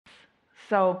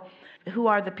So who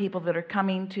are the people that are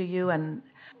coming to you, and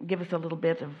give us a little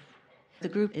bit of... The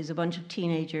group is a bunch of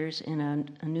teenagers in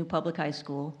a new public high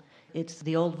school. It's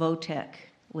the old Votech,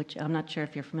 which I'm not sure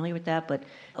if you're familiar with that, but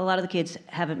a lot of the kids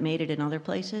haven't made it in other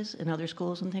places, in other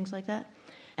schools and things like that.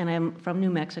 And I'm from New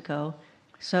Mexico.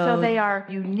 So they are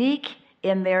unique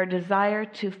in their desire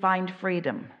to find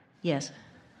freedom. Yes.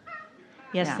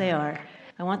 Yes, they are.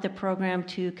 I want the program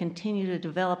to continue to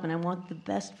develop, and I want the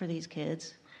best for these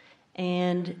kids.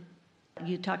 And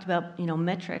you talked about,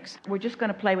 metrics. We're just going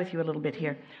to play with you a little bit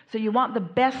here. So you want the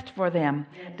best for them.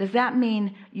 Does that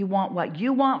mean you want what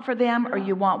you want for them, or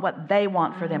you want what they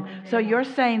want for them? So you're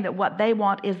saying that what they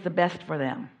want is the best for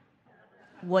them.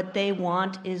 What they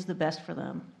want is the best for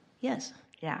them. Yes.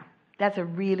 Yeah. That's a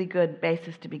really good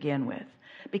basis to begin with.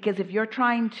 Because if you're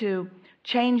trying to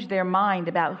change their mind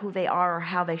about who they are or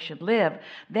how they should live,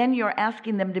 then you're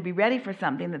asking them to be ready for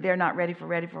something that they're not ready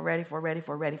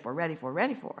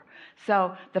for.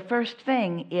 So the first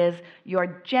thing is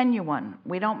you're genuine.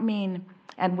 We don't mean,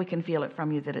 and we can feel it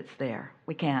from you that it's there.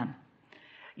 We can.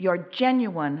 Your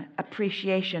genuine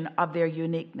appreciation of their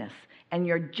uniqueness and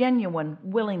your genuine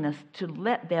willingness to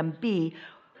let them be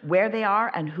where they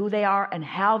are and who they are and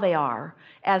how they are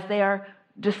as they are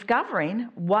discovering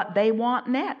what they want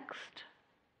next.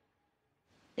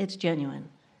 It's genuine.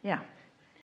 Yeah.